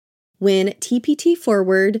When TPT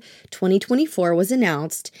Forward 2024 was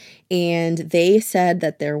announced, and they said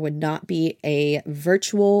that there would not be a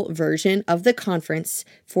virtual version of the conference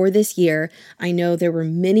for this year, I know there were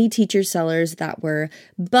many teacher sellers that were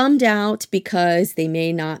bummed out because they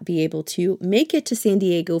may not be able to make it to San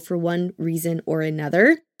Diego for one reason or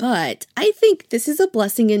another. But I think this is a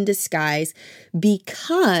blessing in disguise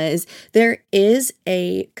because there is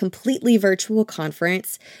a completely virtual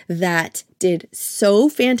conference that did so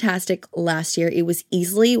fantastic last year. It was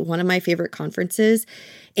easily one of my favorite conferences,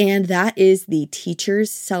 and that is the Teachers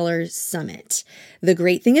Sellers Summit. The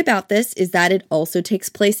great thing about this is that it also takes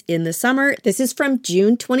place in the summer. This is from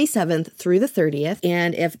June 27th through the 30th,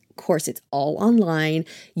 and of course it's all online.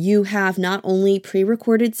 You have not only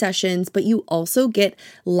pre-recorded sessions, but you also get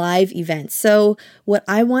live events. So what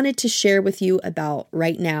I wanted to share with you about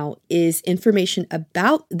right now is information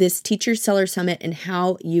about this Teacher Seller Summit and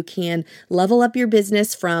how you can level up your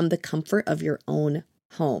business from the comfort of your own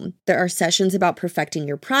home. There are sessions about perfecting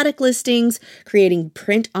your product listings, creating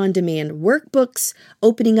print-on-demand workbooks,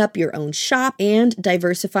 opening up your own shop, and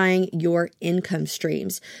diversifying your income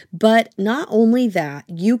streams. But not only that,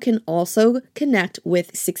 you can also connect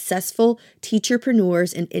with successful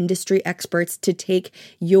teacherpreneurs and industry experts to take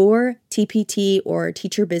your TPT or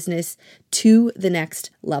teacher business to the next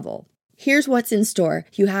level. Here's what's in store.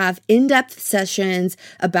 You have in-depth sessions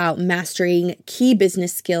about mastering key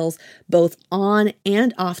business skills, both on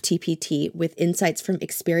and off TPT, with insights from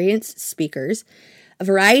experienced speakers, a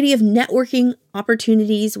variety of networking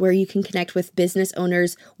opportunities where you can connect with business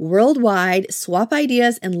owners worldwide, swap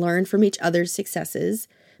ideas, and learn from each other's successes,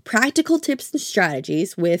 practical tips and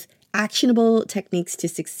strategies with actionable techniques to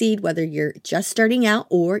succeed, whether you're just starting out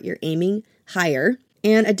or you're aiming higher.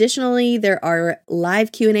 And additionally, there are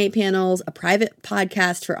live Q&A panels, a private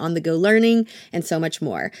podcast for on-the-go learning, and so much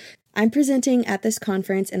more. I'm presenting at this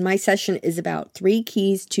conference, and my session is about 3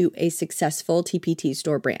 keys to a successful TPT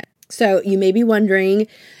store brand. So you may be wondering,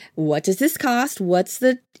 what does this cost? What's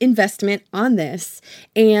the investment on this?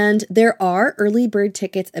 And there are early bird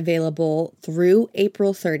tickets available through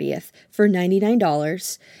April 30th for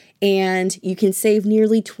 $99. And you can save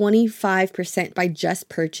nearly 25% by just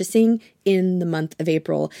purchasing in the month of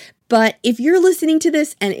April. But if you're listening to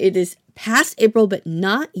this and it is past April, but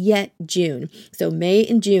not yet June, so May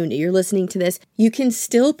and June, you're listening to this, you can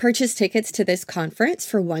still purchase tickets to this conference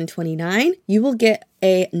for $129. You will get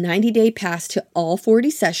a 90-day pass to all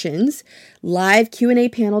 40 sessions, live Q&A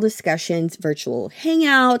panel discussions, virtual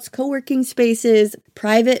hangouts, co-working spaces,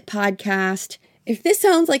 private podcast. If this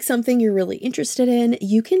sounds like something you're really interested in,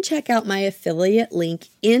 you can check out my affiliate link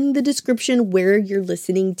in the description where you're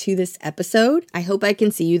listening to this episode. I hope I can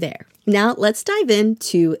see you there. Now let's dive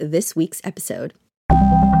into this week's episode.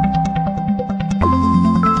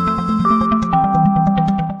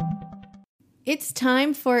 It's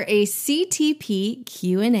time for a CTP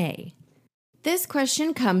Q&A. This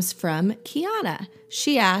question comes from Kiana.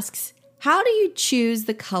 She asks, how do you choose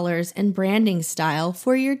the colors and branding style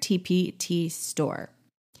for your TPT store?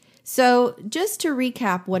 So just to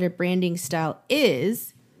recap what a branding style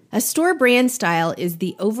is, a store brand style is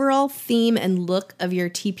the overall theme and look of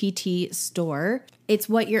your TPT store. It's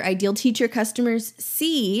what your ideal teacher customers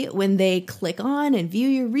see when they click on and view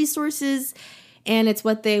your resources, and it's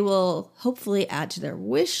what they will hopefully add to their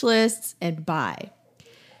wish lists and buy.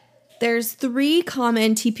 There's 3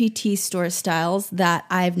 common TPT store styles that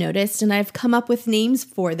I've noticed, and I've come up with names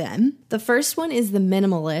for them. The first one is the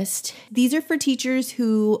minimalist. These are for teachers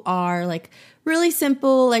who are really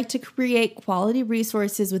simple, like to create quality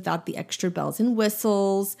resources without the extra bells and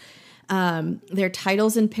whistles. Their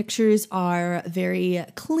titles and pictures are very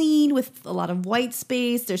clean with a lot of white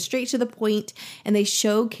space. They're straight to the point, and they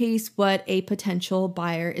showcase what a potential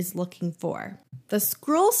buyer is looking for. The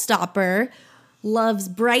scroll stopper loves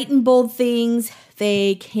bright and bold things.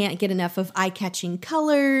 They can't get enough of eye-catching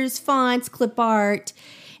colors, fonts, clip art,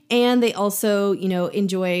 and they also,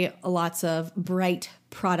 enjoy lots of bright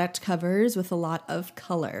product covers with a lot of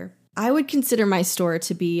color. I would consider my store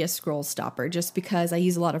to be a scroll stopper just because I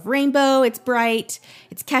use a lot of rainbow, it's bright,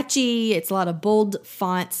 it's catchy, it's a lot of bold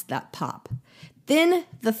fonts that pop. Then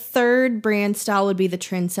the third brand style would be the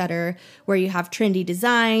trendsetter, where you have trendy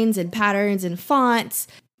designs and patterns and fonts,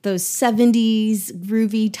 those 70s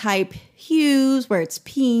groovy type hues where it's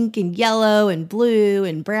pink and yellow and blue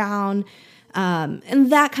and brown,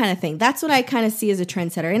 and that kind of thing. That's what I kind of see as a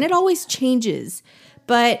trendsetter, and it always changes.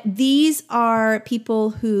 But these are people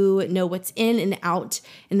who know what's in and out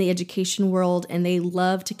in the education world, and they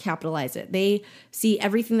love to capitalize it. They see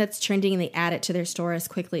everything that's trending and they add it to their store as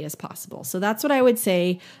quickly as possible. So that's what I would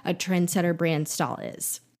say a trendsetter brand style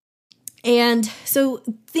is. And so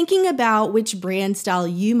thinking about which brand style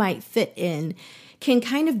you might fit in can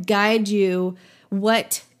kind of guide you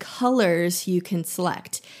what colors you can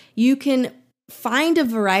select. You can find a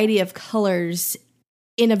variety of colors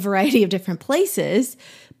in a variety of different places,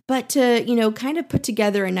 but to, kind of put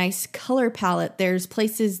together a nice color palette, there's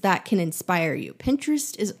places that can inspire you.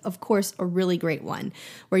 Pinterest is, of course, a really great one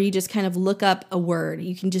where you just kind of look up a word.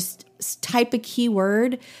 You can just type a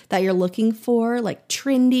keyword that you're looking for, like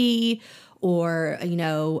trendy or,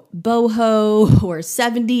 boho or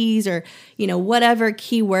 70s or, whatever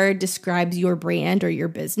keyword describes your brand or your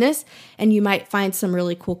business. And you might find some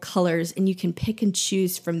really cool colors and you can pick and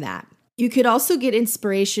choose from that. You could also get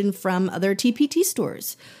inspiration from other TPT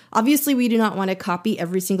stores. Obviously, we do not want to copy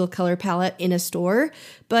every single color palette in a store,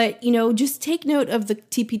 but, just take note of the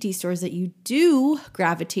TPT stores that you do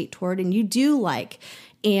gravitate toward and you do like,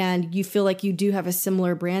 and you feel like you do have a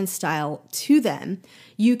similar brand style to them.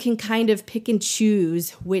 You can kind of pick and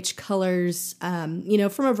choose which colors,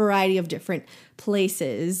 from a variety of different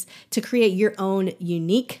places to create your own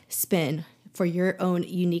unique spin for your own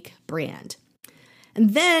unique brand.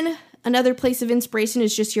 And then another place of inspiration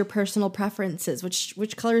is just your personal preferences.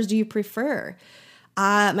 Which colors do you prefer?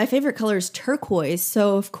 My favorite color is turquoise.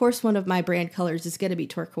 So of course, one of my brand colors is going to be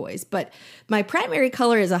turquoise, but my primary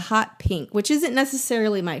color is a hot pink, which isn't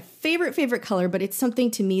necessarily my favorite color, but it's something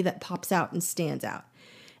to me that pops out and stands out.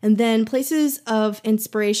 And then places of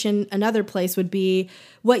inspiration, another place would be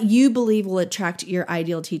what you believe will attract your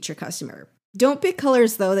ideal teacher customer. Don't pick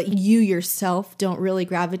colors though that you yourself don't really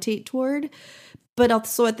gravitate toward. But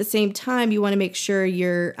also at the same time, you want to make sure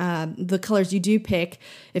the colors you do pick,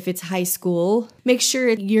 if it's high school, make sure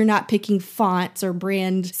you're not picking fonts or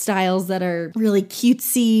brand styles that are really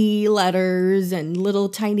cutesy letters and little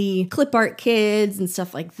tiny clip art kids and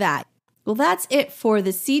stuff like that. Well, that's it for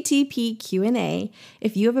the CTP Q&A.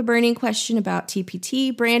 If you have a burning question about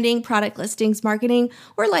TPT, branding, product listings, marketing,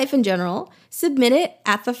 or life in general, submit it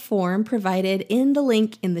at the form provided in the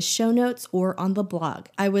link in the show notes or on the blog.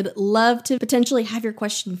 I would love to potentially have your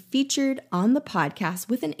question featured on the podcast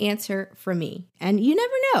with an answer from me. And you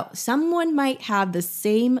never know, someone might have the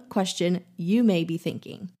same question you may be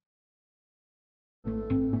thinking.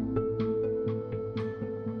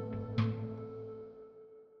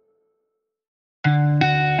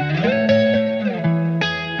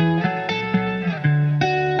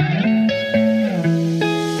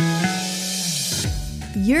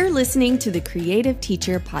 You're listening to the Creative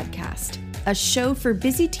Teacher Podcast, a show for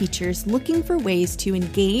busy teachers looking for ways to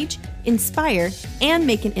engage, inspire, and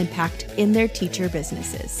make an impact in their teacher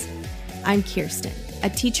businesses. I'm Kirsten, a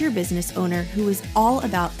teacher business owner who is all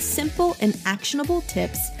about simple and actionable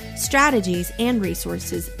tips, strategies, and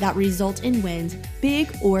resources that result in wins,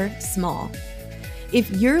 big or small. If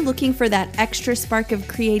you're looking for that extra spark of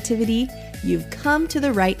creativity, you've come to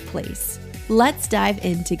the right place. Let's dive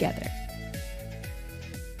in together.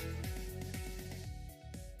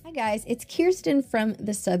 Hi guys, it's Kirsten from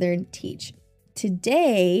The Southern Teach.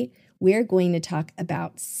 Today, we're going to talk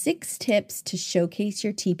about 6 tips to showcase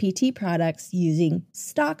your TPT products using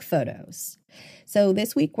stock photos. So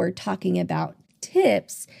this week, we're talking about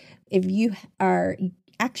tips if you are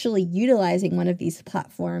actually utilizing one of these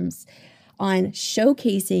platforms on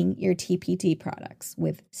showcasing your TPT products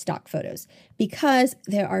with stock photos, because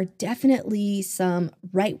there are definitely some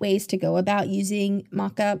right ways to go about using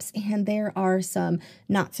mockups and there are some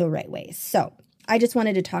not so right ways. So I just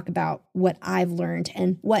wanted to talk about what I've learned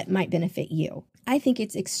and what might benefit you. I think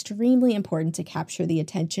it's extremely important to capture the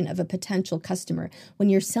attention of a potential customer when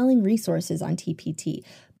you're selling resources on TPT.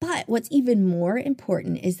 But what's even more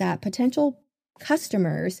important is that potential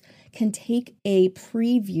customers can take a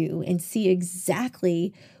preview and see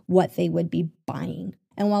exactly what they would be buying.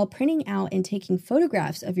 And while printing out and taking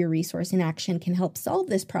photographs of your resource in action can help solve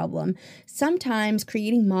this problem, sometimes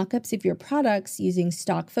creating mock-ups of your products using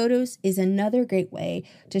stock photos is another great way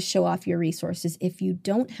to show off your resources if you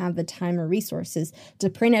don't have the time or resources to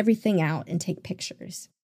print everything out and take pictures.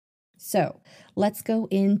 So let's go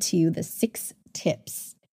into the 6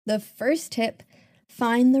 tips. The first tip: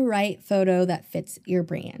 find the right photo that fits your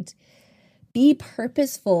brand. Be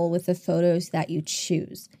purposeful with the photos that you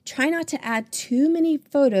choose. Try not to add too many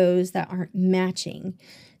photos that aren't matching.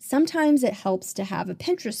 Sometimes it helps to have a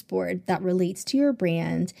Pinterest board that relates to your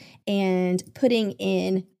brand and putting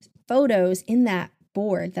in photos in that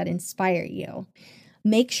board that inspire you.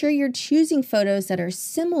 Make sure you're choosing photos that are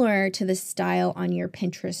similar to the style on your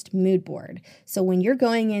Pinterest mood board. So when you're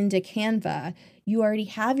going into Canva, you already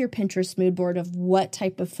have your Pinterest mood board of what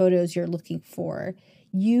type of photos you're looking for.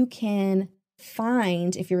 You can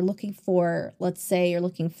find, if you're looking for, let's say you're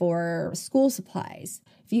looking for school supplies,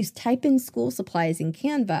 if you type in school supplies in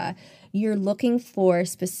Canva, you're looking for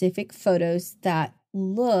specific photos that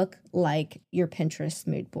look like your Pinterest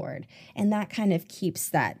mood board. And that kind of keeps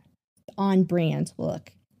that on brand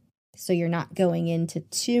look. So you're not going into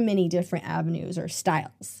too many different avenues or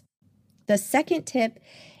styles. The second tip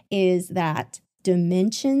is that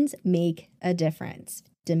dimensions make a difference.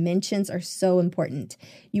 Dimensions are so important.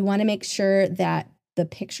 You want to make sure that the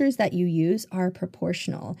pictures that you use are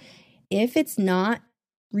proportional. If it's not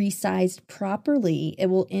resized properly, it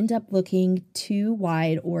will end up looking too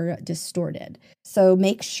wide or distorted. So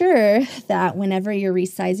make sure that whenever you're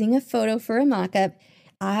resizing a photo for a mock-up,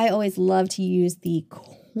 I always love to use the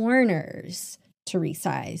corners to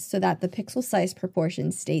resize so that the pixel size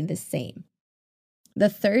proportions stay the same. The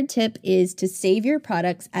third tip is to save your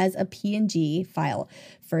products as a PNG file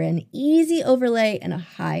for an easy overlay and a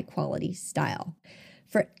high quality style.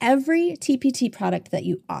 For every TPT product that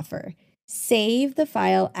you offer, save the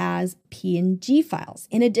file as PNG files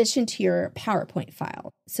in addition to your PowerPoint file.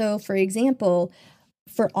 So for example,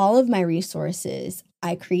 for all of my resources,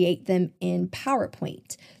 I create them in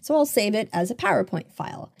PowerPoint. So I'll save it as a PowerPoint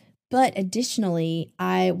file. But additionally,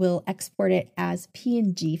 I will export it as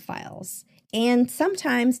PNG files. And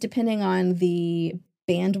sometimes, depending on the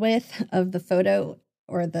bandwidth of the photo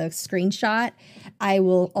or the screenshot, I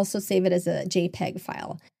will also save it as a JPEG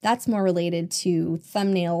file. That's more related to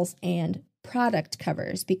thumbnails and product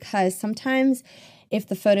covers, because sometimes if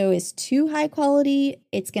the photo is too high quality,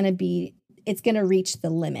 it's going to reach the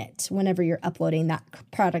limit whenever you're uploading that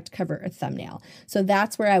product cover or thumbnail. So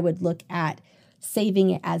that's where I would look at saving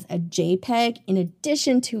it as a JPEG in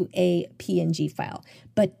addition to a PNG file.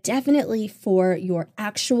 But definitely for your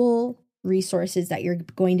actual resources that you're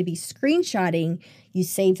going to be screenshotting, you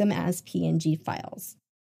save them as PNG files.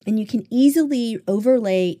 And you can easily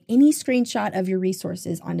overlay any screenshot of your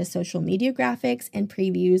resources onto social media graphics and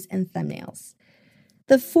previews and thumbnails.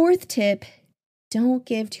 The fourth tip, don't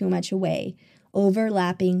give too much away.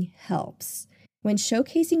 Overlapping helps. When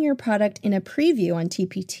showcasing your product in a preview on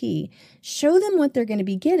TPT, show them what they're going to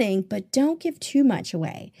be getting, but don't give too much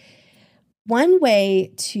away. One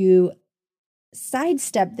way to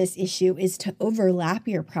sidestep this issue is to overlap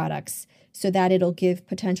your products so that it'll give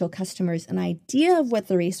potential customers an idea of what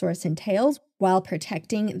the resource entails while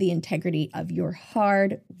protecting the integrity of your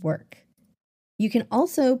hard work. You can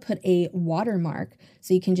also put a watermark,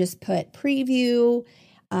 so you can just put preview,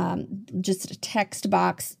 just a text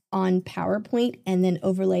box on PowerPoint and then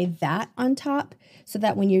overlay that on top so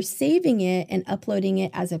that when you're saving it and uploading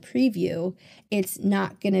it as a preview, it's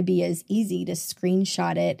not going to be as easy to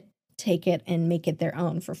screenshot it, take it, and make it their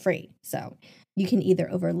own for free. So you can either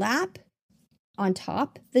overlap on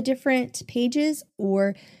top the different pages,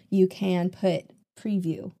 or you can put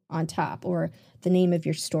preview on top or the name of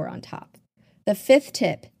your store on top. The fifth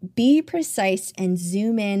tip, be precise and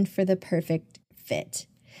zoom in for the perfect fit.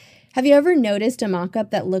 Have you ever noticed a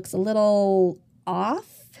mock-up that looks a little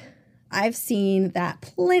off? I've seen that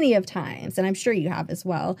plenty of times, and I'm sure you have as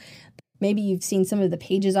well. Maybe you've seen some of the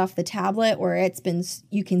pages off the tablet where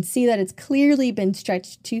you can see that it's clearly been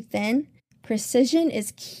stretched too thin. Precision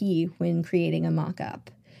is key when creating a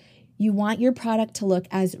mock-up. You want your product to look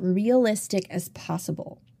as realistic as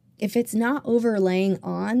possible. If it's not overlaying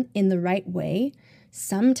on in the right way,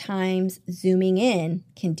 sometimes zooming in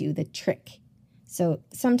can do the trick. So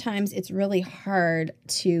sometimes it's really hard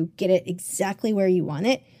to get it exactly where you want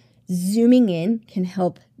it. Zooming in can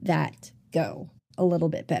help that go a little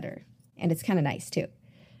bit better. And it's kind of nice too.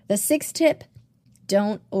 The sixth tip,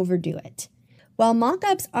 don't overdo it. While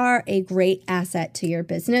mock-ups are a great asset to your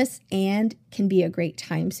business and can be a great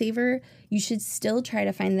time saver, you should still try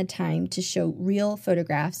to find the time to show real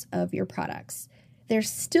photographs of your products. There's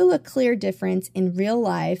still a clear difference in real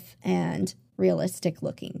life and realistic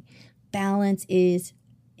looking. Balance is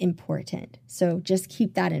important, so just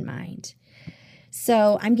keep that in mind.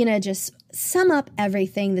 So I'm going to just sum up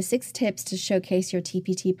everything, the 6 tips to showcase your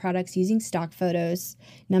TPT products using stock photos.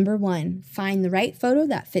 Number 1, find the right photo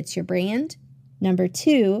that fits your brand. Number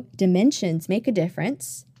 2, dimensions make a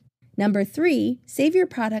difference. Number 3, save your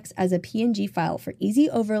products as a PNG file for easy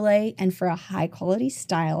overlay and for a high quality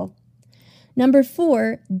style. Number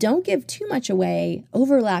 4, don't give too much away,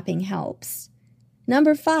 overlapping helps.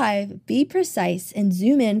 Number 5, be precise and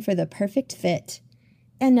zoom in for the perfect fit.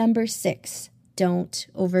 And number 6, don't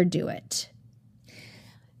overdo it.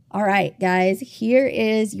 All right, guys, here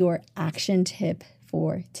is your action tip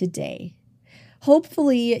for today.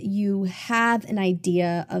 Hopefully you have an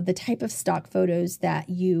idea of the type of stock photos that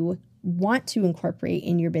you want to incorporate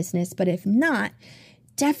in your business, but if not,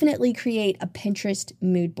 Definitely create a Pinterest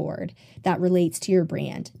mood board that relates to your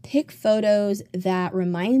brand. Pick photos that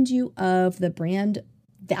remind you of the brand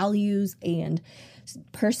values and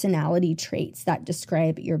personality traits that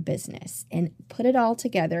describe your business, and put it all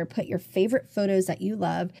together. Put your favorite photos that you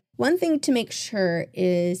love. One thing to make sure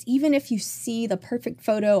is, even if you see the perfect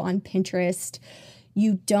photo on Pinterest,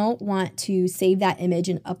 you don't want to save that image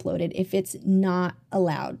and upload it if it's not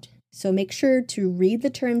allowed. So make sure to read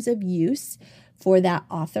the terms of use for that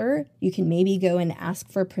author. You can maybe go and ask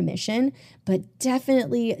for permission, but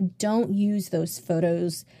definitely don't use those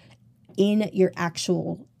photos in your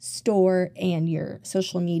actual store and your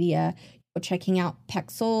social media. Checking out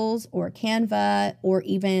Pexels or Canva, or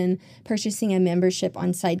even purchasing a membership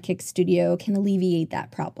on Sidekick Studio can alleviate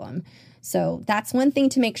that problem. So that's one thing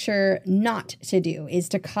to make sure not to do, is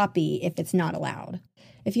to copy if it's not allowed.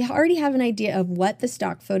 If you already have an idea of what the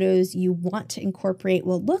stock photos you want to incorporate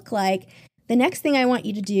will look like, the next thing I want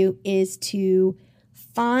you to do is to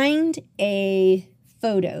find a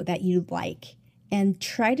photo that you like and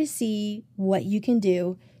try to see what you can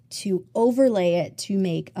do to overlay it to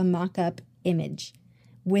make a mock-up image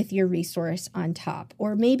with your resource on top,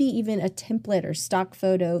 or maybe even a template or stock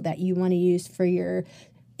photo that you want to use for your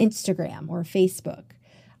Instagram or Facebook.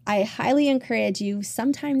 I highly encourage you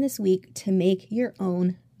sometime this week to make your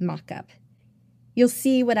own mock-up. You'll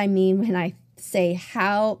see what I mean when I say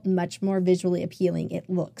how much more visually appealing it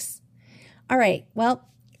looks. All right, well,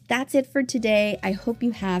 that's it for today. I hope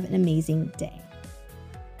you have an amazing day.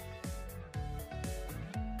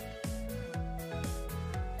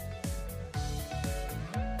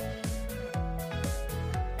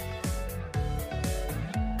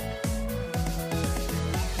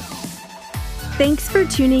 Thanks for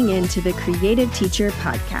tuning in to the Creative Teacher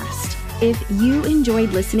Podcast. If you enjoyed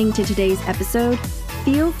listening to today's episode,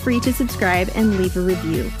 feel free to subscribe and leave a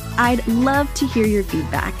review. I'd love to hear your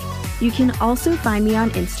feedback. You can also find me on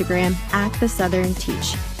Instagram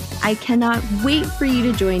 @TheSouthernTeach. I cannot wait for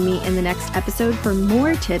you to join me in the next episode for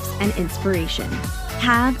more tips and inspiration.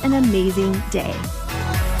 Have an amazing day.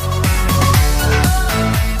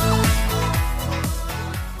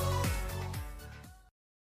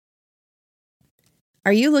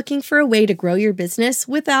 Are you looking for a way to grow your business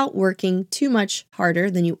without working too much harder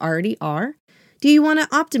than you already are? Do you want to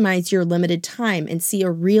optimize your limited time and see a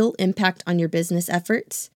real impact on your business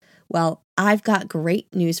efforts? Well, I've got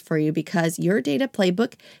great news for you, because your data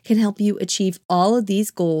playbook can help you achieve all of these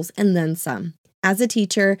goals and then some. As a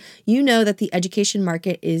teacher, you know that the education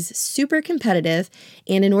market is super competitive,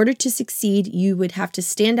 and in order to succeed, you would have to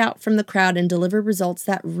stand out from the crowd and deliver results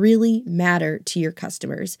that really matter to your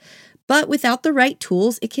customers. But without the right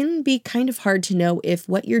tools, it can be kind of hard to know if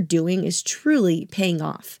what you're doing is truly paying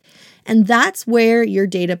off. And that's where your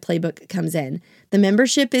data playbook comes in. The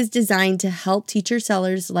membership is designed to help teacher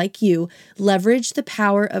sellers like you leverage the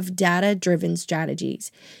power of data-driven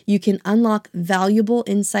strategies. You can unlock valuable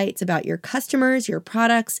insights about your customers, your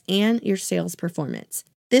products, and your sales performance.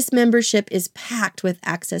 This membership is packed with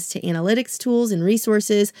access to analytics tools and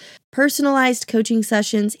resources, personalized coaching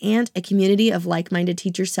sessions, and a community of like-minded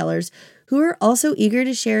teacher sellers who are also eager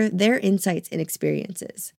to share their insights and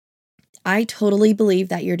experiences. I totally believe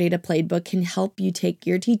that your data playbook can help you take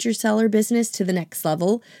your teacher seller business to the next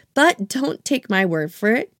level, but don't take my word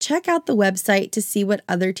for it. Check out the website to see what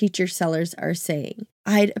other teacher sellers are saying.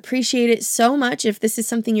 I'd appreciate it so much if this is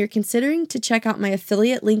something you're considering to check out my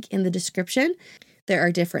affiliate link in the description. There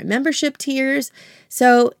are different membership tiers.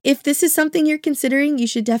 So if this is something you're considering, you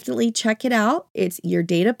should definitely check it out. It's your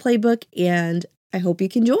data playbook, and I hope you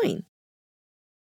can join.